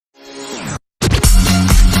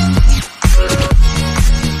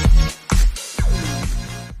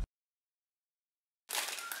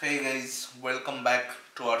guys, welcome back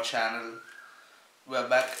to our channel. We are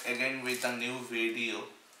back again with a new video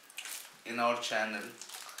in our channel,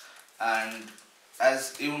 and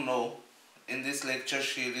as you know, in this lecture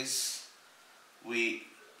series we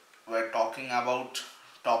were talking about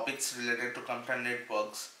topics related to computer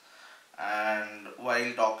networks, and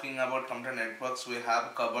while talking about computer networks we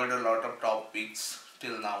have covered a lot of topics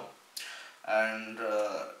till now. And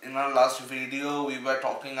in our last video we were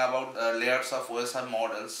talking about layers of OSI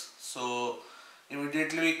models. So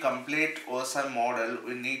immediately we complete OSI model,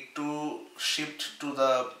 we need to shift to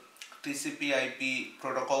the TCP/IP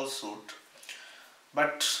protocol suite.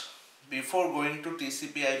 But before going to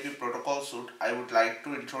TCP/IP protocol suite, I would like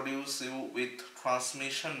to introduce you with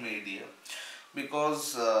transmission media,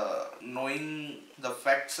 because knowing the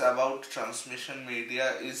facts about transmission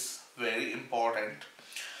media is very important.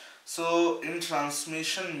 So in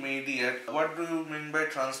transmission media, what do you mean by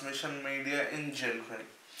transmission media in general?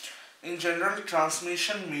 In general,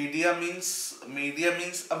 transmission media means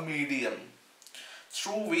a medium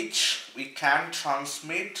through which we can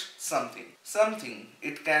transmit something.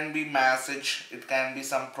 It can be message, it can be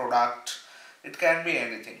some product, it can be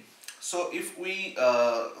anything. So if we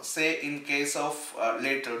say in case of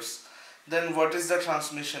letters, then what is the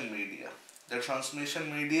transmission media? The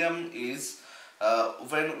transmission medium is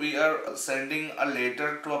when we are sending a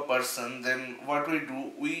letter to a person, then what we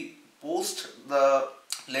do, we post the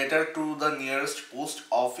letter to the nearest post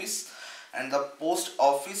office, and the post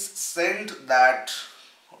office send that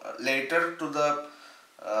letter to the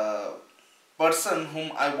person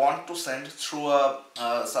whom I want to send through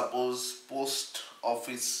a suppose post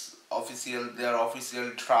office their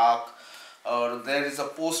official truck, or there is a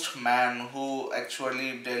postman who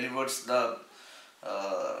actually delivers the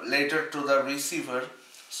letter to the receiver.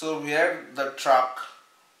 So here the truck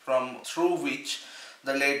from through which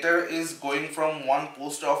the letter is going from one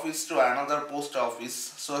post office to another post office.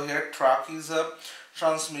 So here truck is a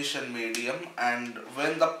transmission medium, and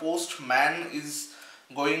when the postman is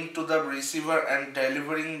going to the receiver and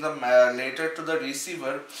delivering the letter to the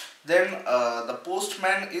receiver, then the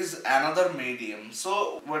postman is another medium.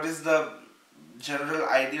 So what is the general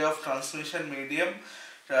idea of transmission medium?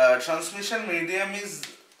 Transmission medium is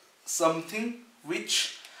something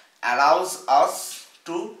which allows us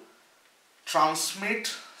to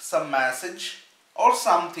transmit some message or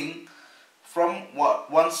something from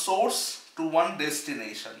one source to one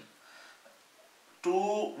destination.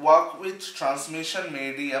 To work with transmission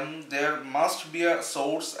medium, there must be a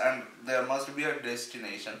source and there must be a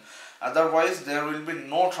destination. Otherwise, there will be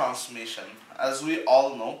no transmission, as we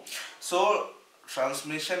all know. So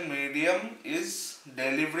transmission medium is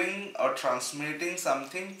delivering or transmitting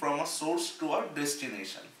something from a source to a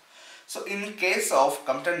destination. So in case of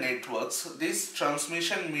computer networks, this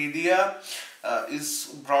transmission media is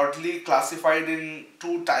broadly classified in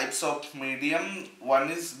two types of medium.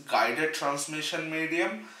 One is guided transmission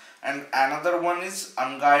medium and another one is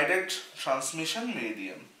unguided transmission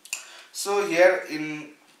medium. So here in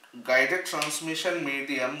guided transmission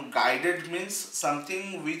medium, guided means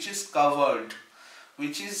something which is covered,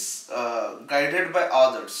 which is guided by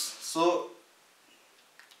others. So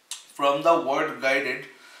from the word guided,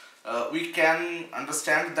 we can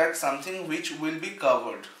understand that something which will be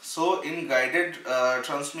covered. So in guided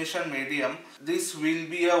transmission medium, this will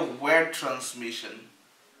be a wired transmission.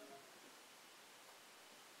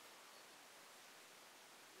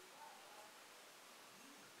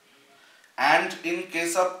 And in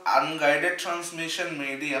case of unguided transmission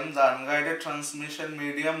medium, the unguided transmission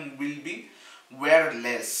medium will be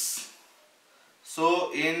wireless.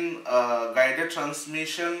 So in guided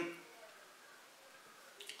transmission,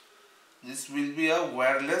 this will be a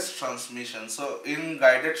wireless transmission. So in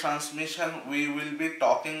guided transmission, we will be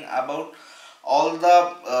talking about all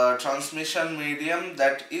the transmission medium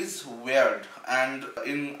that is wired, and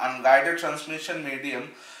in unguided transmission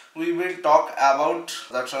medium, we will talk about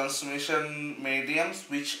the transmission mediums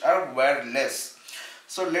which are wireless.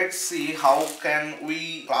 So let's see how can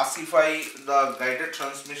we classify the guided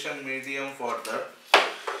transmission medium further.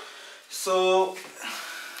 So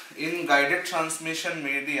in guided transmission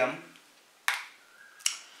medium,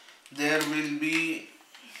 there will be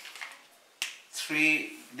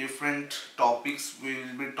three different topics we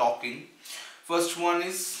will be talking. First one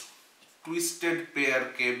is twisted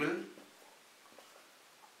pair cable.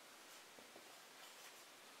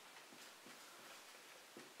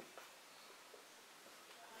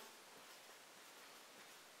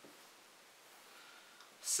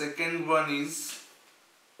 Second one is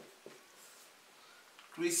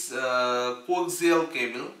coaxial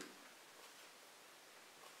cable.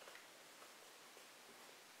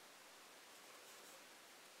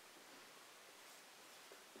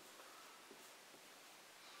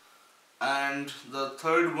 and the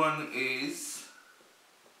third one is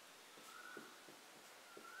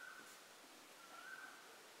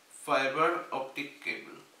fiber optic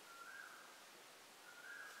cable.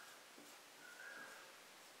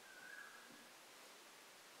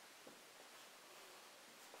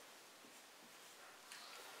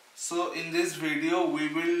 So in this video we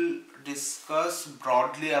will discuss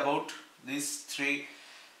broadly about these three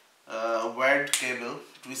wired cable: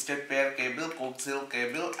 twisted pair cable, coaxial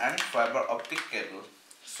cable and fiber optic cable.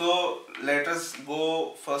 So let us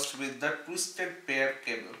go first with the twisted pair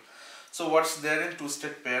cable. So what's there in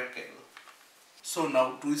twisted pair cable? So now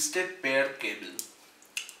twisted pair cable.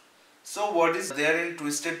 So what is there in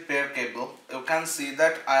twisted pair cable? You can see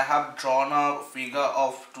that I have drawn a figure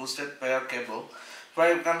of twisted pair cable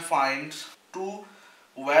where you can find two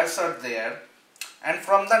wires are there, and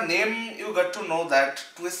from the name you got to know that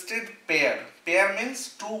twisted pair. Pair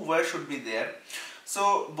means two wires should be there.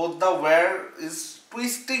 So both the wire is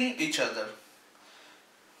twisting each other.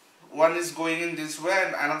 One is going in this way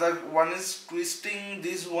and another one is twisting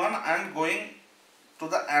this one and going to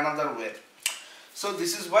the another way. So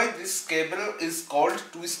this is why this cable is called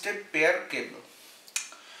twisted pair cable.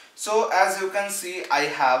 So as you can see, I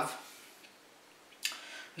have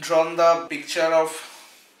drawn the picture of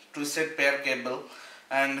twisted pair cable,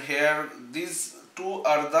 and here these two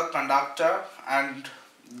are the conductor, and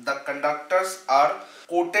the conductors are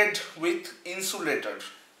coated with insulated.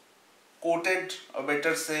 Coated, or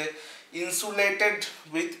better say insulated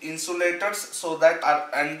with insulators, so that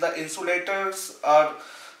and the insulators are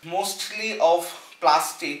mostly of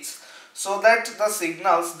plastics, so that the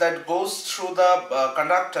signals that goes through the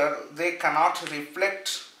conductor, they cannot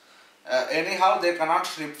reflect anyhow, they cannot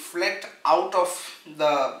reflect out of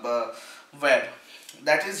the wire.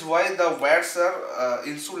 That is why the wires are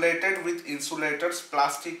insulated with insulators,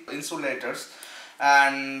 plastic insulators.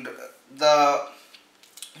 And the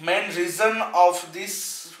main reason of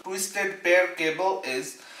this twisted pair cable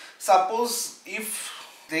is, suppose if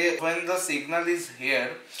when the signal is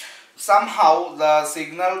here, somehow the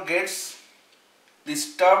signal gets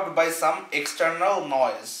disturbed by some external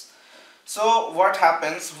noise. So what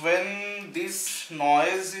happens when this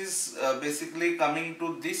noise is basically coming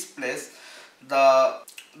to this place,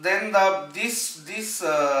 this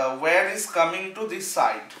wire is coming to this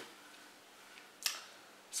side.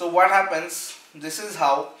 So what happens, this is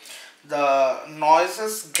how the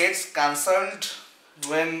noises gets cancelled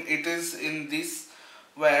when it is in this,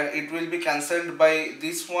 where it will be cancelled by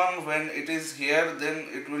this one. When it is here, then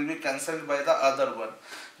it will be cancelled by the other one.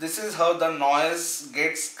 This is how the noise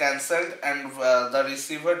gets cancelled, and the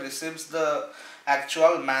receiver receives the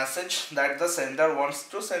actual message that the sender wants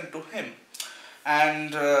to send to him.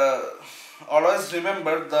 And always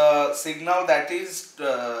remember, the signal that is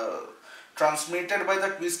transmitted by the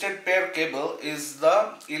twisted pair cable is the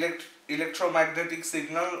electromagnetic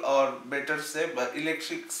signal, or better say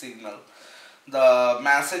electric signal. The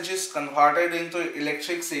message is converted into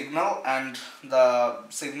electric signal and the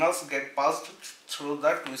signals get passed through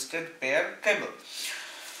the twisted pair cable.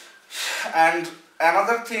 And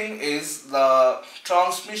another thing is, the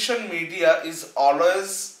transmission media is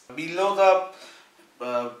always below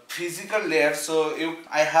the physical layer. So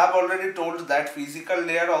I have already told that physical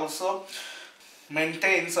layer also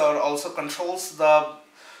maintains or also controls the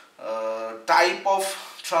type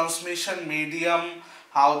of transmission medium,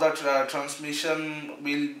 how the transmission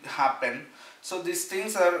will happen. So these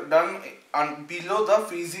things are done below the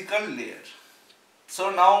physical layer. So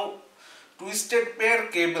now twisted pair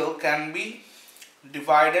cable can be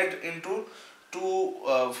divided into two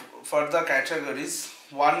further categories.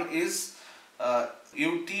 One is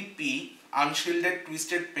UTP, unshielded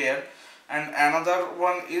twisted pair, and another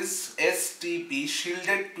one is STP,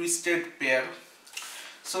 shielded twisted pair.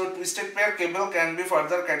 So twisted pair cable can be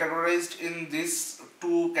further categorized in these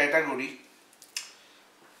two categories.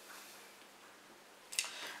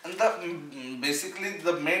 And basically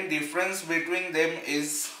the main difference between them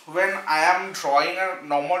is, when I am drawing a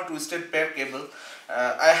normal twisted pair cable,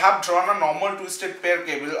 I have drawn a normal twisted pair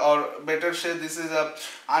cable, or better say this is a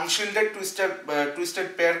unshielded twisted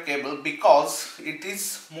pair cable, because it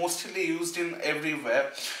is mostly used in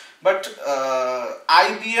everywhere. But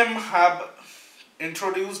IBM have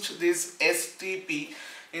introduced this STP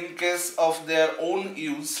in case of their own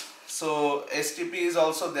use. So STP is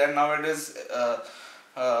also there nowadays.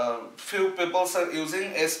 Few people are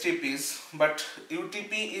using STPs, but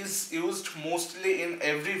UTP is used mostly in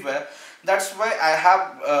everywhere. That's why I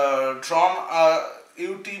have drawn a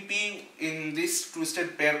UTP in this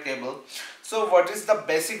twisted pair cable. So what is the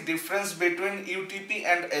basic difference between UTP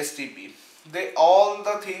and STP? All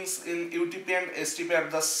the things in UTP and STP are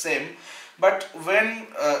the same, But when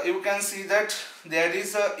you can see that there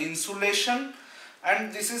is a insulation,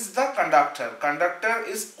 and this is the conductor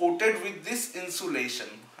is coated with this insulation.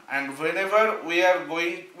 And whenever we are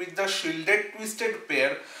going with the shielded twisted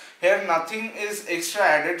pair, here nothing is extra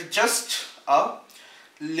added, just a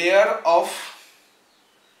layer of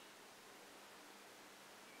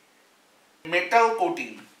metal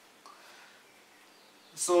coating.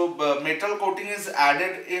 So metal coating is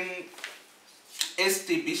added in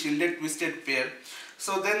STP, shielded twisted pair.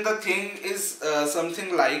 So then the thing is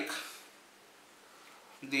something like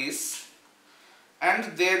this, and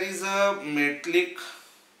there is a metallic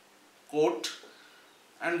coat,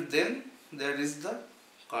 and then there is the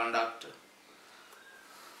conductor.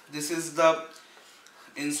 This is the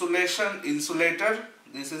insulator,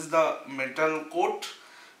 this is the metal coat,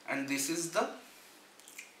 and this is the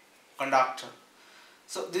conductor.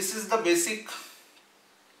 So this is the basic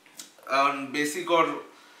or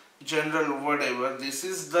general whatever. This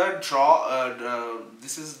is the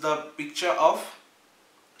this is the picture of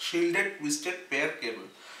shielded twisted pair cable.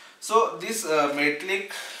 So this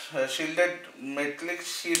metallic shield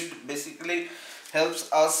basically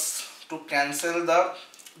helps us to cancel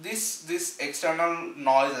this external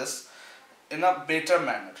noises in a better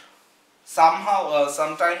manner.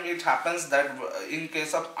 Sometime it happens that in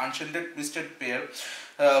case of unshielded twisted pair,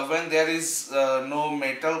 when there is no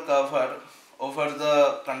metal cover over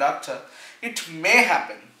the conductor, it may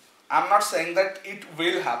happen, I'm not saying that it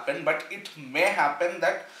will happen, but it may happen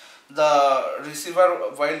that the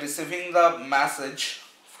receiver, while receiving the message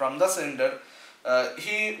from the sender,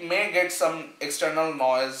 he may get some external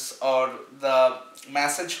noise, or the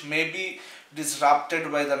message may be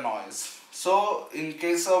disrupted by the noise. So in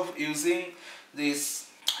case of using this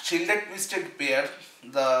shielded twisted pair,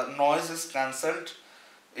 the noise is cancelled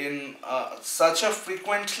in such a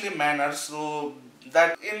frequently manner, so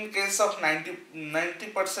that in case of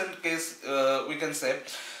 90% case, we can say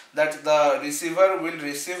that the receiver will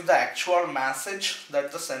receive the actual message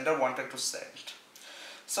that the sender wanted to send.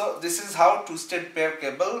 So this is how twisted pair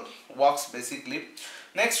cable works basically.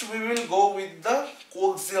 Next we will go with the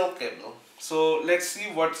coaxial cable. So let's see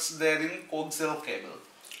what's there in coaxial cable.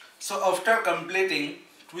 So after completing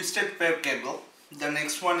twisted pair cable, the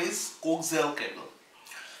next one is coaxial cable.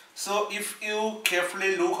 So if you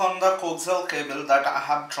carefully look on the coaxial cable that I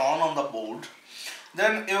have drawn on the board,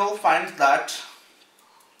 then you will find that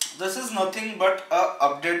this is nothing but a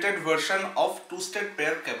updated version of twisted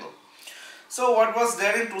pair cable. So what was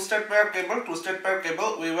there in twisted pair cable? Twisted pair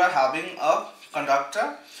cable, we were having a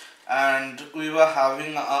conductor, and we were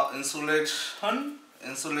having a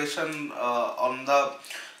insulation on the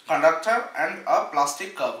conductor, and a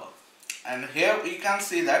plastic cover. And here we can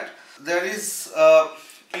see that there is a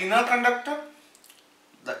inner conductor.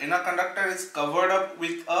 The inner conductor is covered up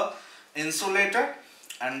with a insulator,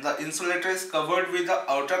 and the insulator is covered with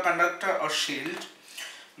the outer conductor or shield.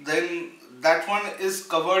 Then that one is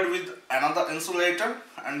covered with another insulator,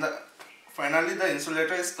 and finally the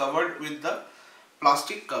insulator is covered with the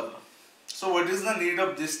plastic cover. So what is the need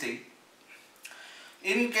of this thing?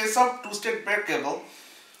 In case of twisted pair cable,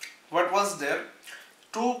 what was there?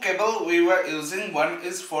 Two cable we were using. One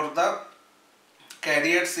is for the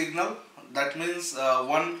carrier signal, that means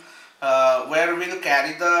one where we'll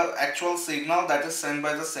carry the actual signal that is sent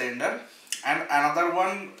by the sender, and another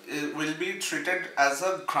one will be treated as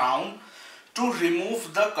a ground to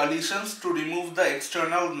remove the collisions, to remove the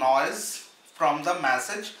external noise from the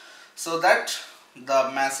message, so that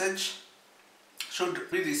the message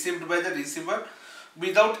should be received by the receiver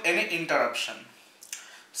without any interruption.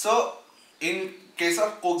 So in case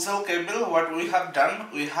of coaxial cable, what we have done,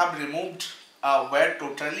 we have removed wire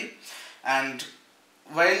totally, and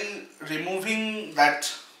while removing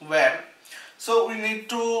that wire, so we need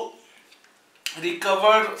to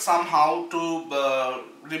recover somehow to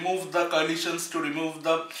remove the collisions, to remove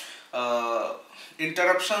the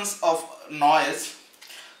interruptions of noise.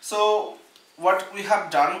 So what we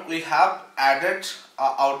have done, we have added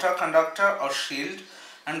outer conductor or shield,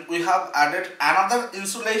 and we have added another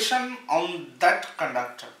insulation on that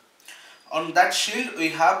conductor. On that shield we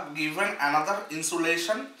have given another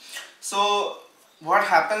insulation. So what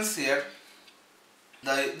happens here,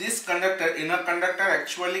 this conductor, inner conductor,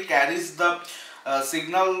 actually carries the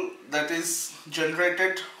signal that is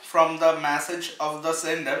generated from the message of the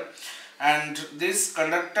sender, and this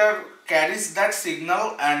conductor carries that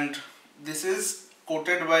signal, and this is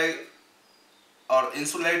coated by or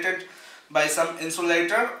insulated by some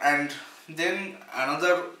insulator, and then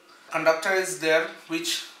another conductor is there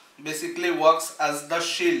which basically works as the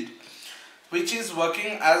shield, which is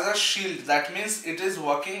working as a shield. That means it is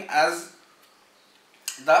working as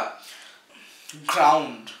the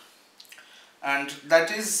ground, and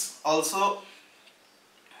that is also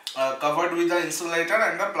covered with the insulator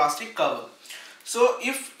and the plastic cover. So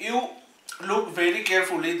if you look very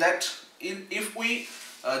carefully that if we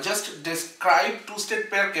just describe two-state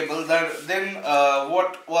pair cable, that then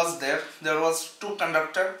what was there? There was two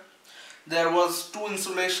conductor, there was two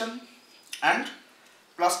insulation and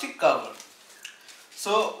plastic cover.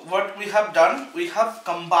 So what we have done, we have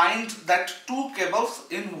combined that two cables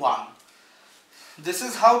in one. This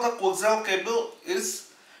is how the coaxial cable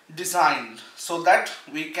is designed, so that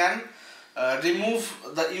we can remove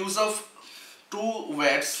the use of two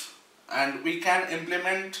wires, and we can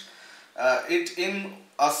implement it in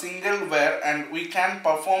a single wire, and we can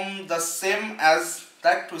perform the same as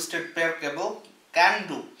that twisted pair cable can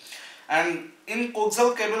do. And in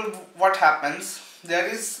coaxial cable, what happens, there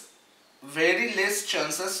is very less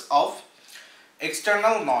chances of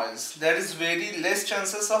external noise. There is very less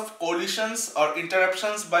chances of collisions or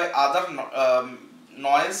interruptions by other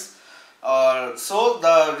noise. So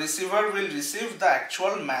the receiver will receive the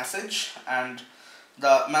actual message, and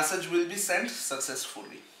the message will be sent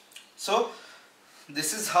successfully. So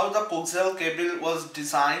this is how the coaxial cable was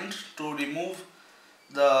designed, to remove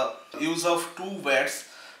the use of two wires,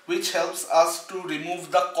 which helps us to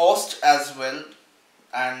remove the cost as well.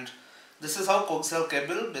 And this is how coaxial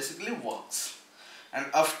cable basically works. And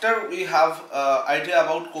after we have idea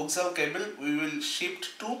about coaxial cable, we will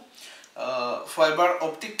shift to fiber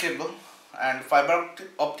optic cable. And fiber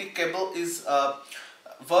optic cable is a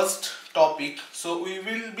vast topic, so we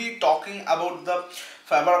will be talking about the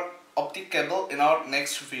fiber optic cable in our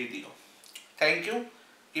next video. Thank you.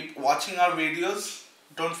 Keep watching our videos.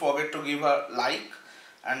 Don't forget to give a like,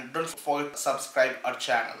 and don't forget to subscribe our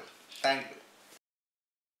channel. Thank you.